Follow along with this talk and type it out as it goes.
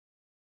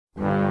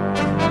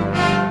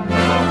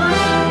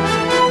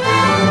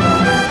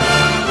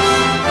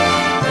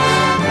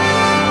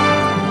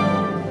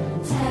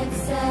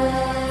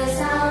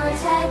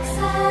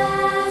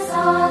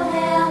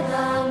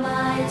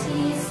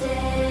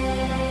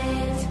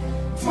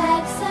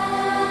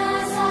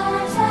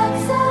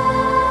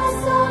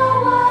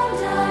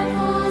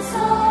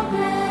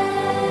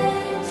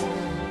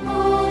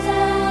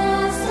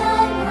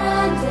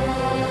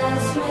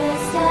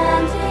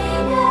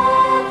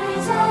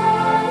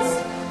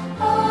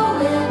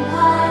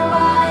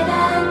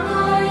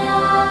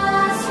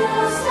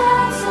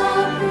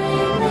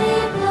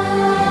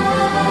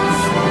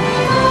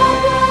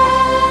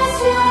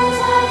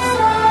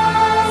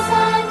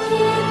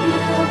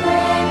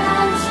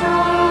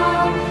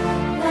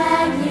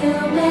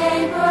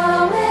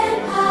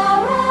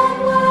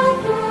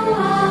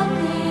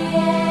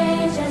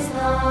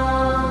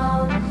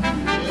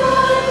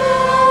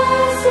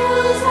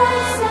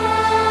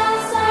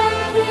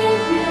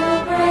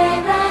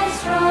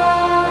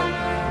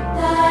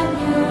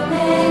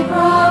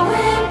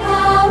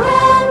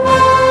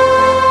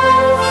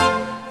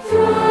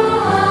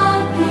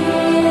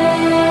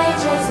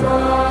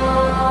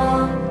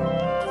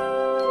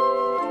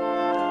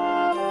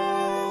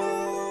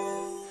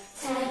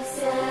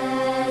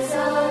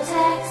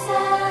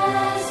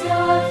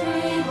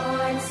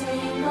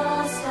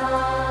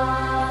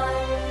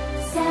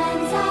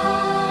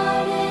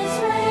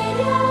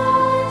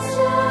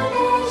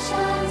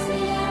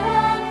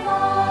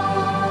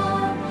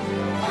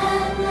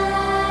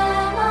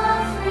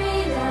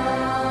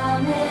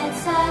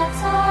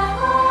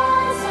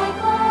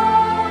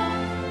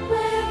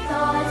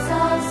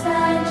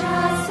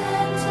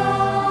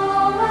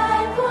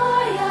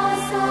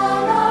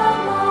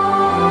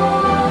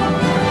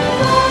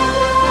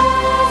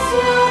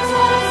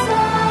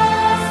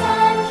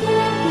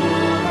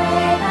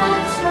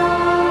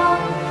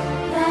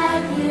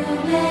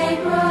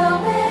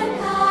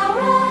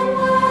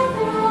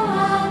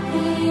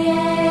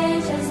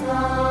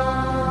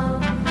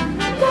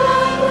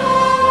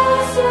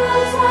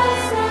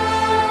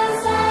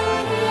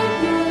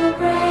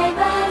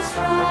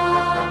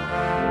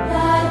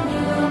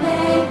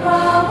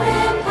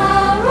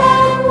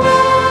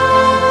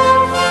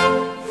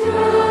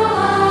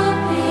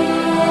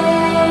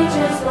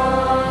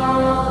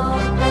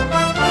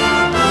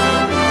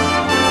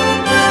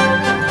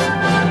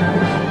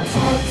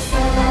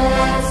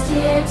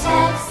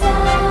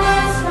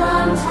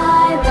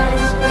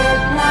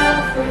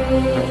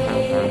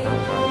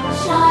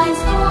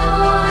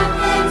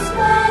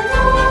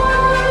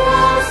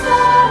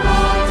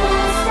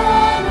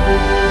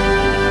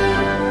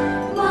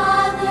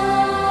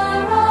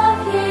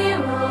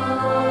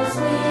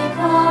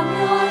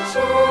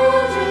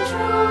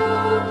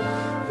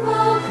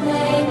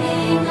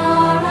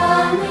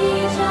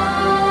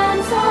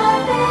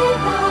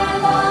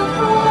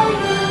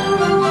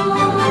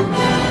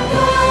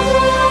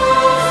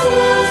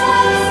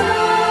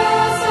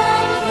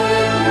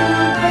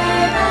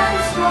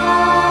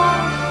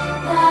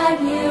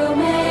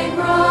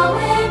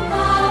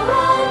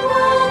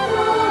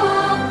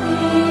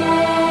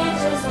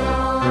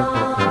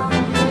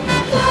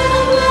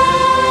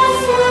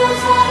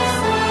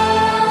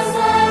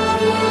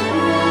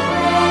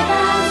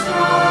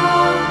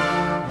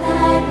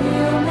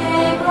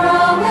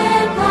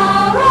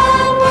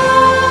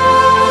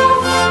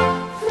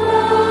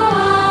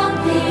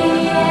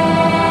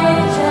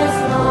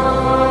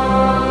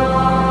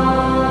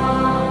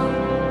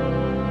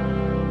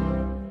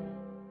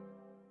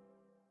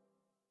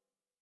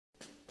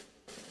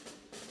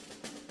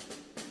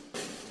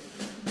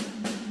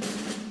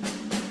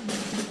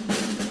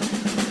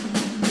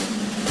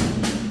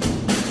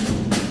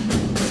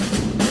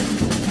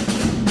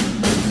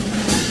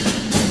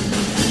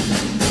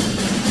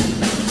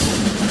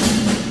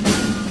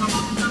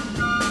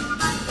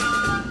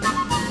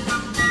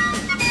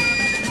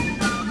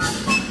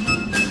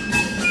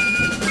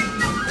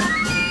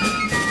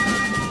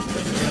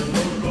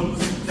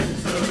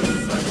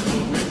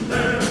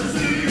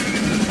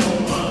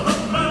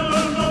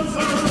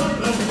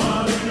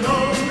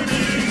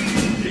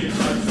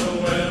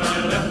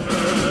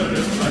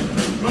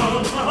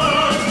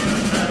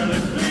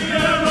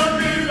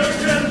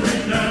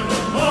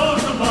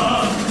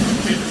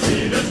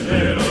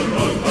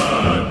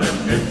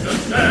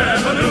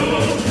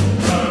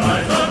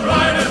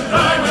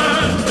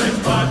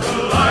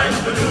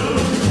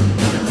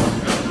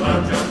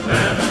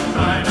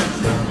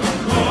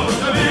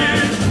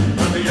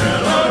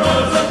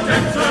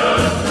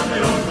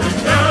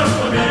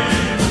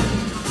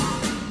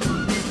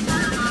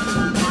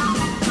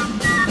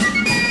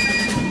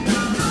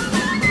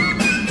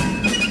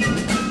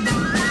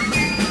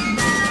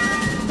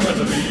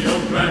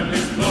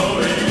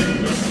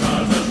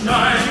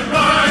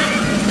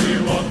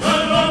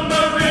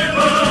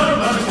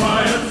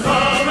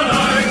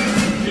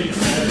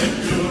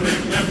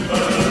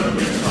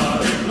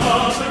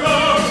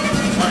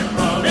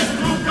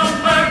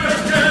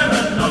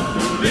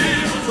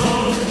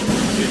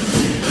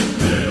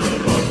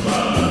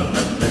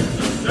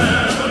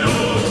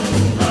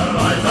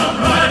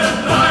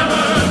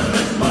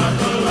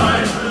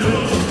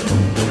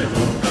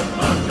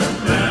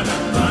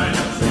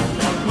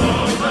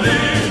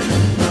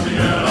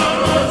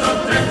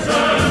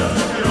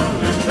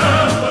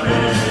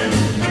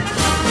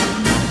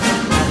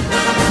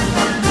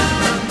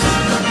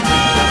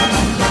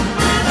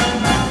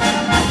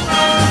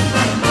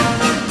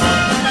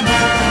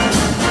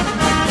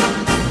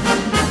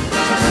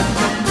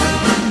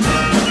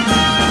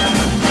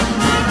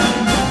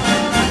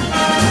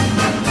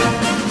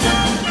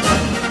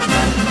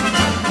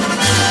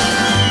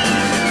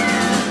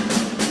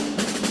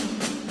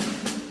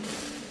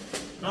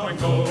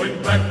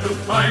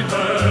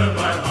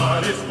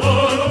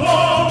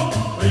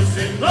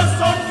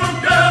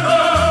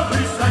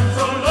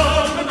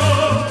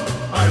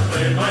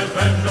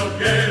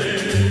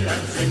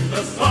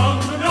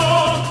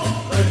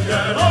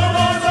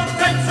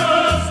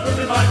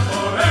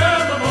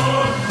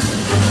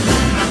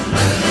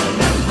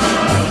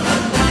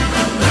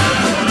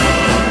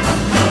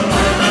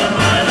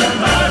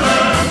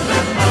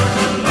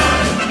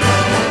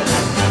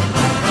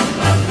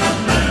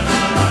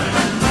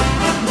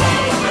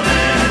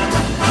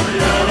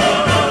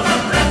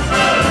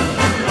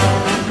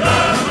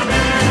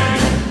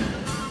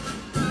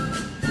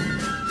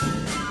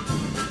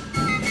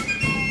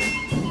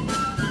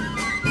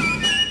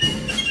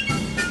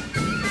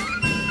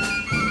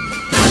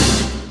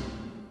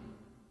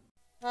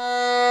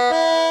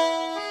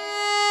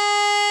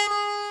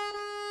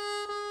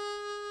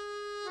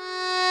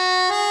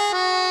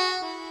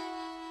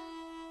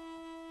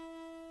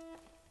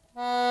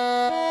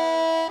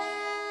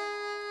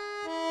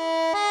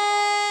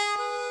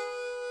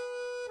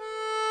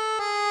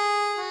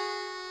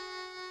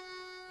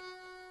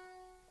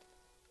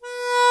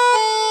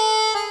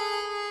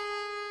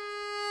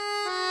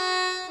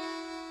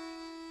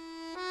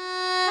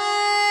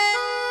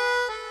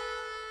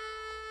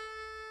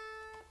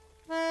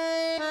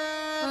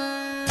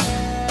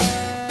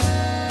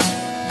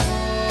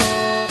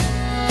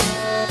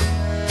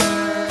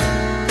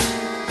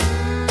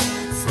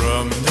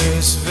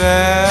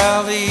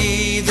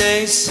valley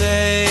they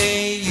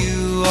say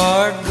you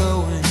are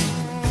going.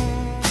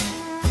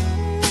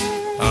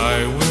 I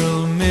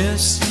will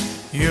miss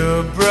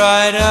your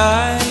bright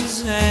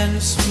eyes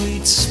and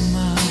sweet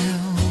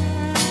smile.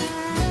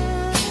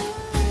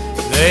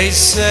 They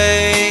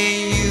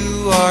say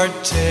you are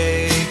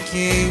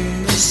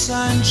taking the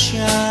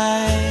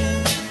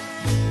sunshine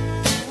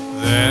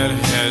that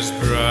has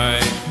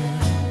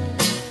brightened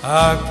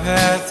our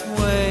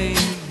pathway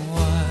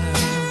wild.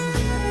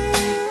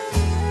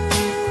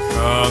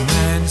 Come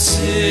and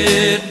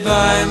sit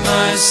by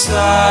my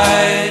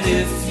side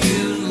if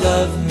you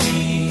love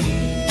me.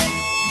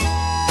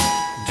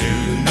 Do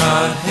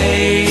not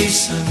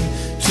hasten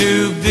to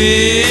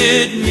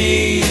bid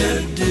me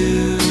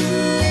adieu,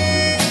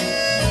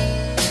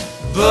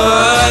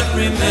 but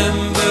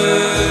remember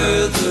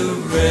the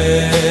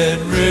Red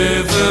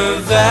River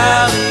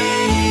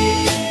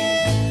Valley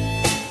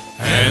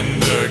and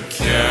the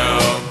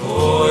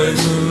cowboy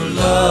who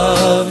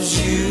loves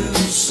you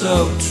so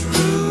true.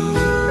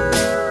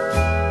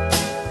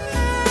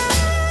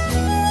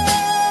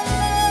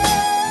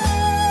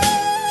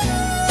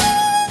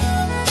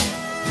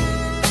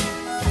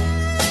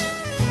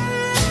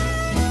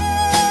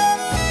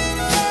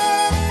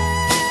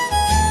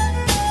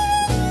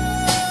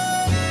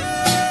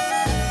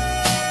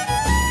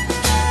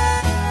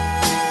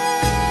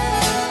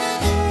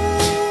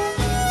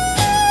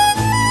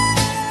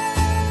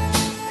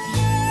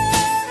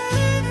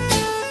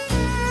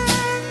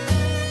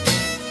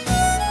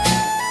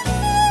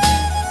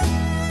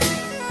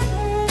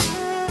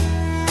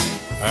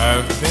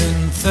 I've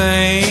been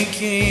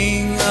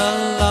thinking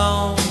a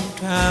long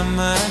time,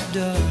 my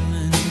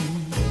darling,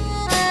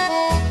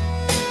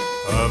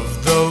 of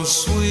those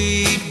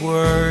sweet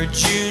words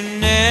you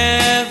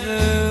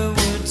never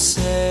would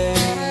say.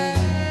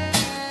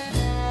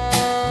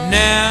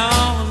 Now,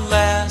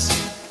 alas,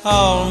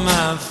 all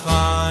my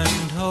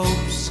fond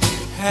hopes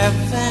have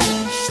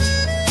vanished.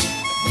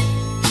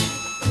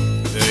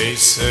 They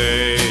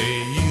say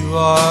you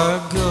are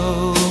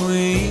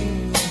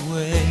going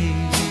away.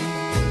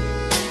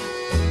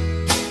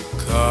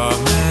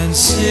 Come and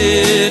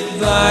sit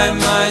by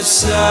my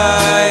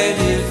side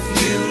if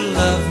you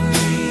love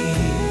me.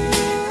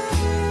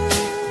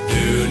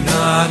 Do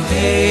not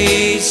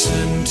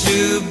hasten to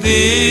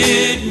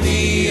bid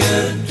me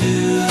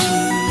adieu,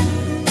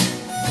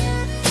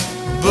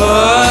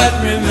 but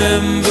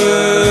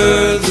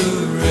remember the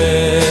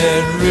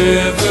Red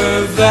River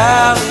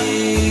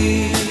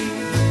Valley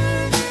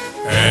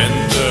and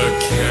the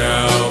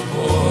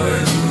cowboy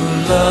who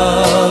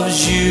loves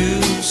you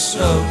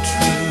so true.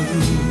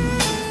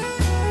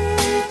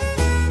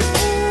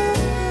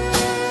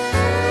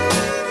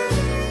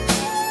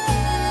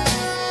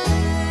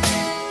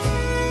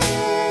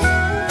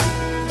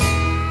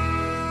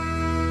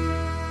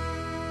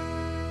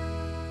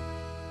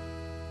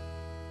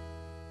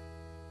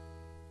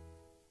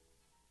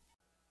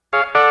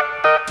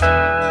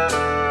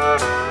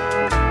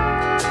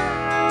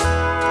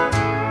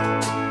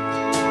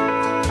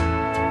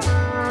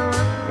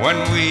 When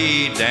we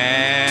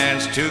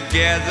dance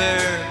together,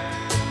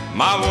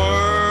 my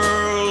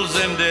world's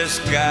in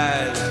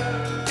disguise.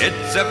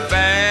 It's a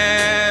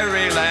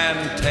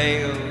fairyland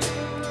tale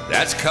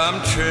that's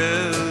come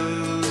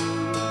true.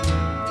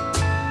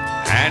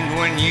 And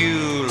when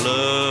you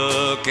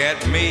look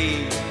at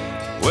me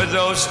with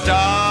those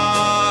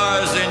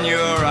stars in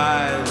your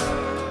eyes,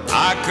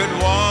 I could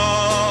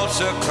waltz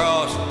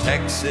across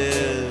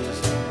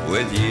Texas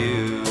with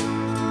you.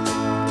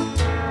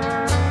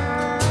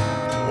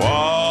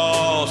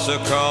 Waltz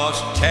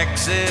across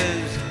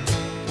Texas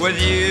with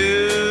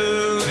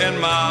you in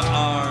my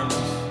arms.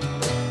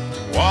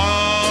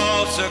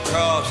 Waltz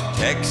across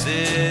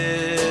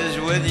Texas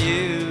with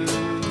you.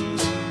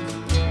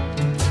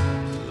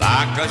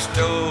 Like a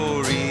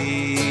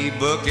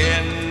storybook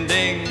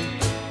ending,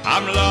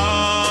 I'm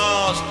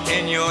lost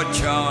in your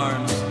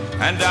charms,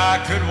 and I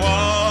could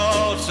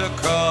waltz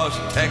across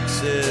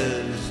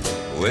Texas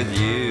with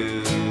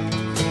you.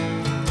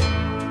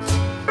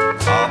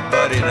 Oh,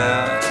 buddy,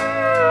 now.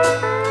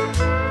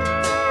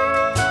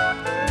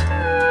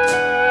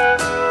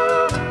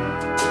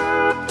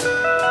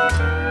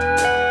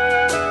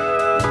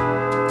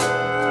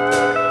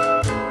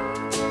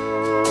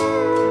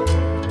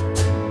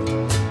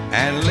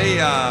 And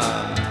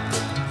Leon.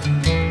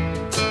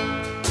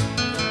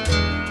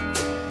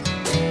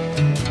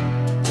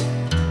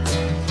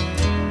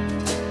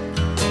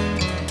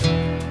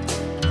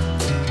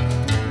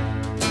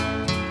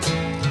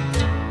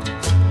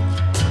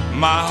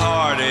 My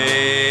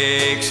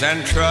heartaches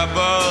and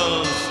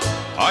troubles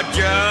are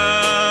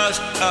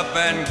just up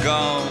and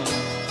gone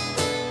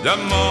the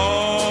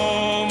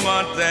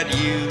moment that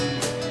you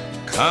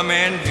come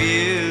in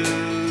view.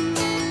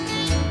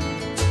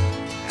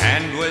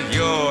 And with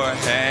your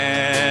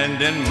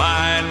hand in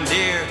mine,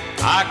 dear,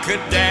 I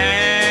could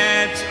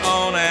dance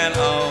on and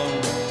on,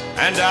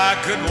 and I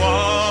could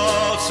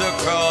waltz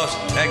across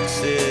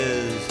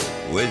Texas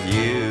with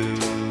you.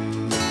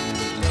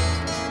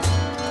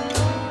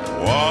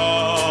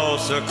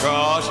 Waltz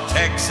across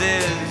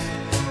Texas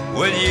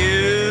with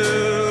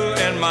you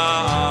in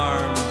my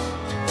arms.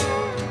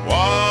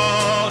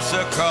 Waltz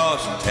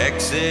across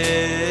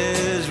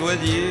Texas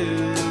with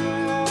you.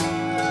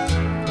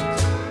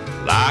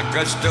 Like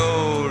a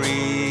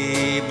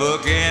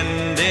storybook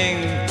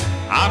ending,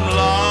 I'm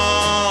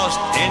lost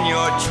in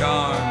your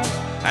charms,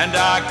 and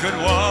I could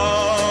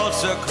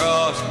waltz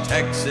across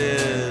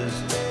Texas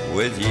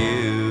with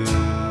you.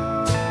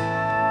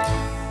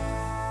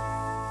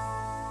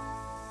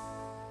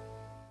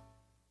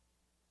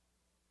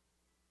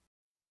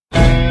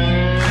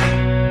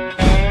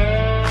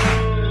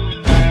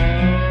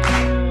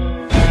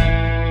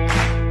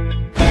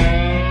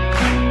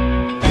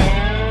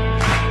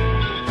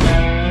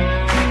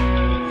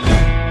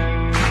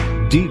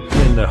 Deep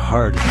in the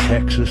heart of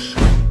Texas,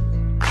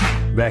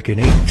 back in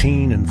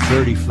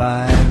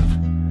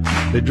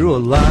 1835, they drew a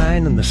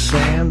line in the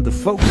sand. The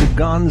folks at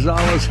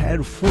Gonzales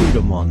had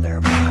freedom on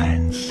their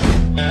minds.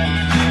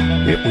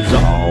 It was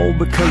all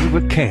because of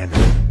a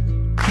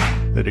cannon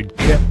that had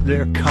kept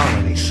their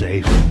colony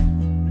safe.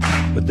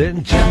 But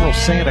then General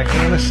Santa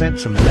Anna sent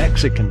some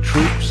Mexican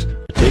troops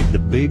to take the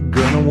big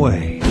gun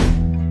away.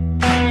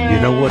 You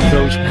know what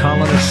those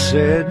colonists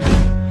said?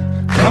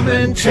 Come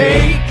and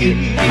take it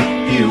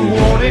if you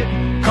want it.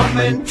 Come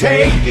and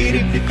take it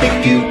if you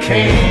think you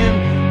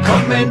can.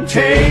 Come and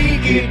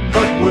take it,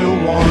 but we'll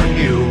warn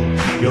you,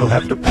 you'll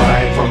have to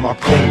pry it from our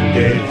cold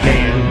dead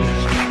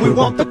hands. We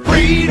want the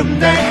freedom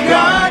that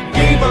God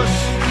gave us,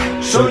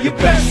 so you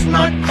best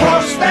not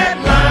cross that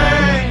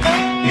line.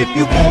 If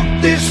you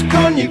want this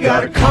gun, you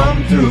gotta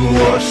come through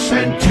us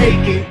and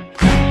take it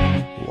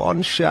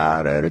one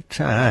shot at a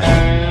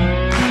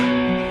time.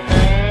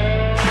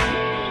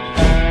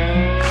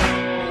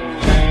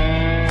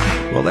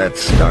 Well, that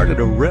started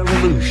a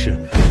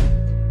revolution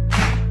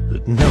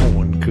that no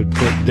one could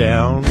put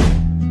down.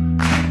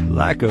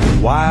 Like a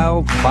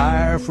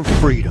wildfire for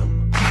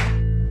freedom,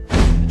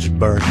 it's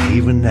burning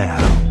even now.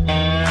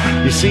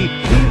 You see,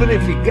 even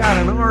if you got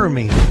an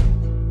army,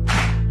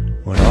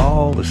 when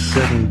all is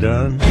said and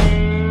done,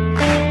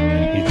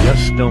 you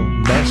just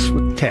don't mess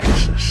with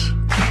Texas,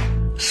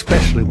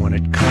 especially when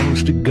it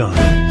comes to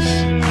guns.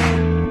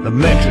 The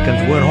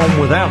Mexicans went home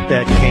without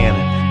that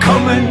cannon.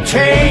 Come and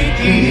take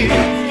it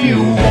if you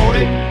want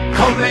it.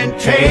 Come and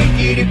take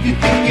it if you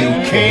think you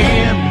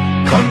can.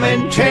 Come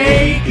and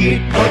take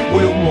it, but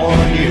we'll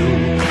warn you,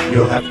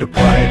 you'll have to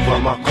pry it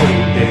from our cold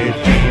dead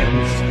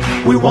hands.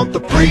 We want the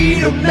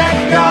freedom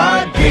that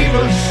God gave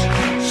us,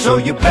 so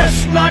you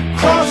best not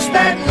cross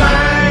that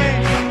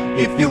line.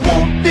 If you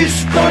want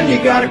this gun,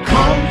 you gotta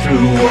come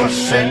through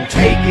us and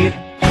take it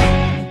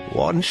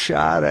one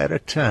shot at a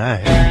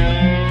time.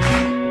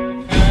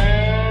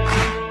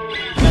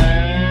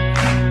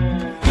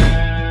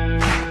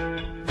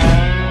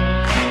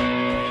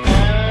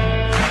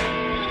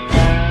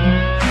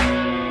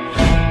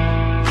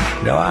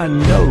 Now I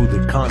know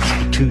the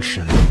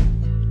Constitution,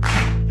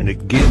 and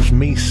it gives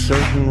me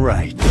certain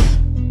rights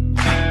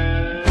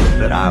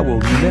that I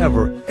will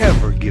never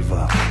ever give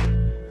up,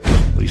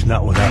 at least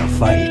not without a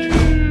fight.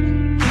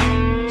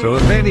 So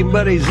if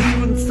anybody's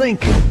even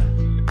thinking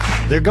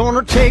they're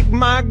gonna take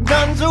my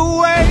guns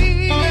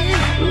away,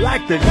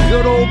 like the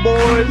good old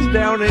boys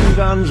down in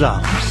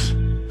Gonzales,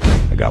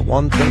 I got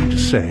one thing to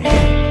say: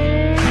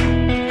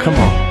 come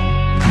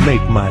on,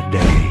 make my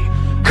day.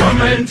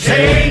 Come and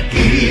take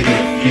it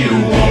if you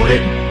want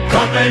it.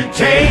 Come and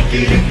take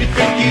it if you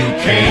think you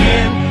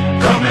can.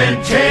 Come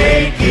and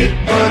take it,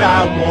 but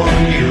I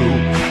warn you,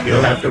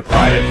 you'll have to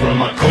pry it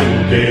from our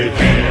cold dead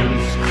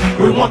hands.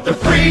 We want the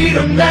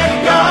freedom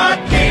that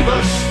God gave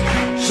us,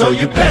 so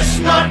you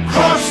best not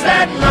cross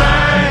that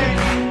line.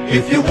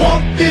 If you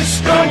want this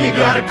gun, you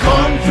gotta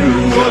come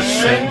through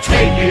us and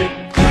take it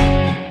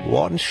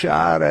one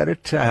shot at a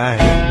time.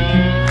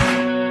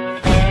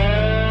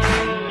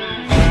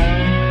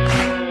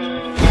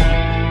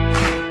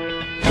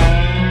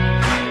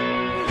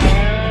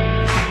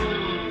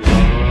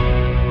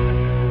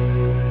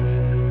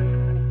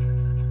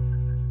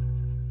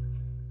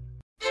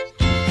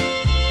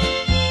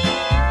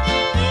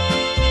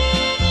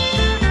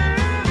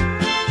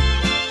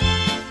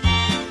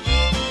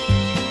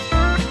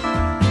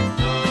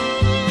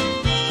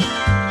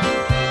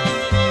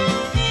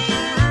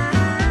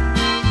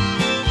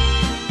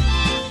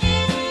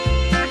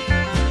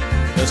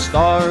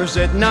 Stars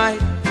at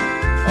night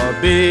are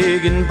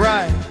big and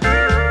bright.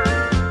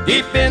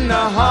 Deep in the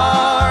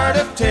heart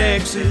of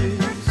Texas,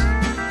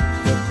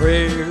 the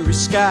prairie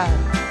sky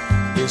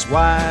is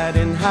wide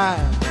and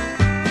high.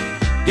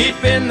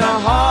 Deep in the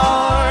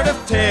heart of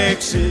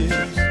Texas,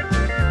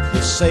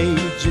 the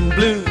sage and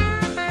blue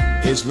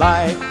is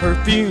like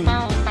perfume.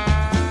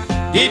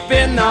 Deep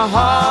in the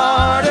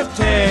heart of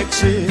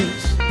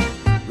Texas,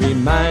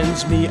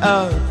 reminds me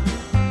of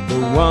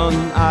the one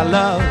I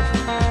love.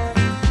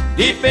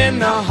 Deep in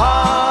the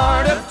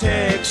heart of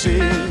Texas,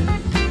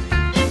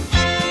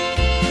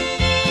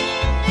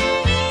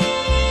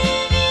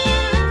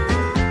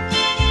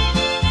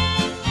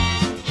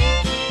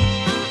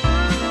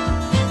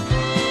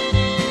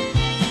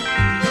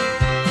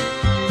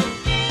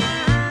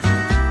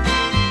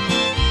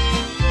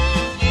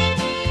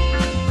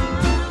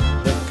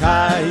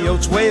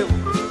 birds wail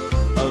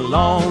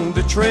along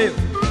the trail.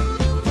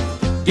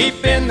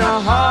 Deep in the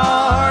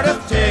heart of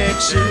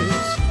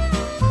Texas,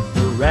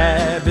 the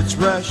rabbits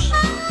rush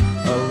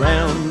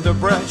around the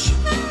brush.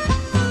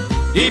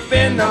 Deep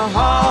in the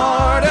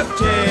heart of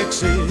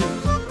Texas,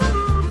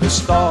 the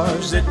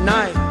stars at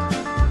night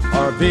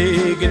are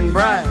big and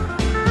bright.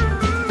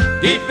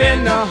 Deep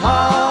in the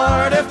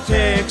heart of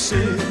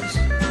Texas,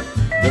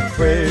 the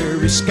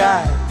prairie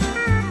sky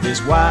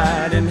is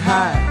wide and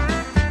high.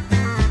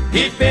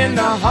 Deep in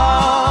the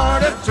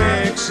heart of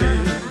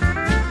Texas,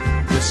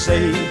 the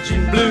sage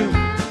in bloom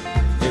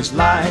is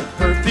like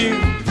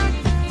perfume.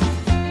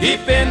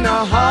 Deep in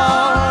the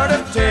heart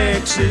of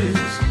Texas,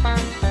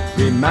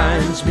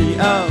 reminds me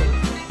of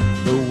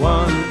the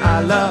one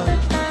I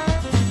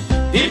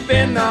love. Deep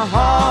in the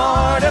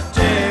heart of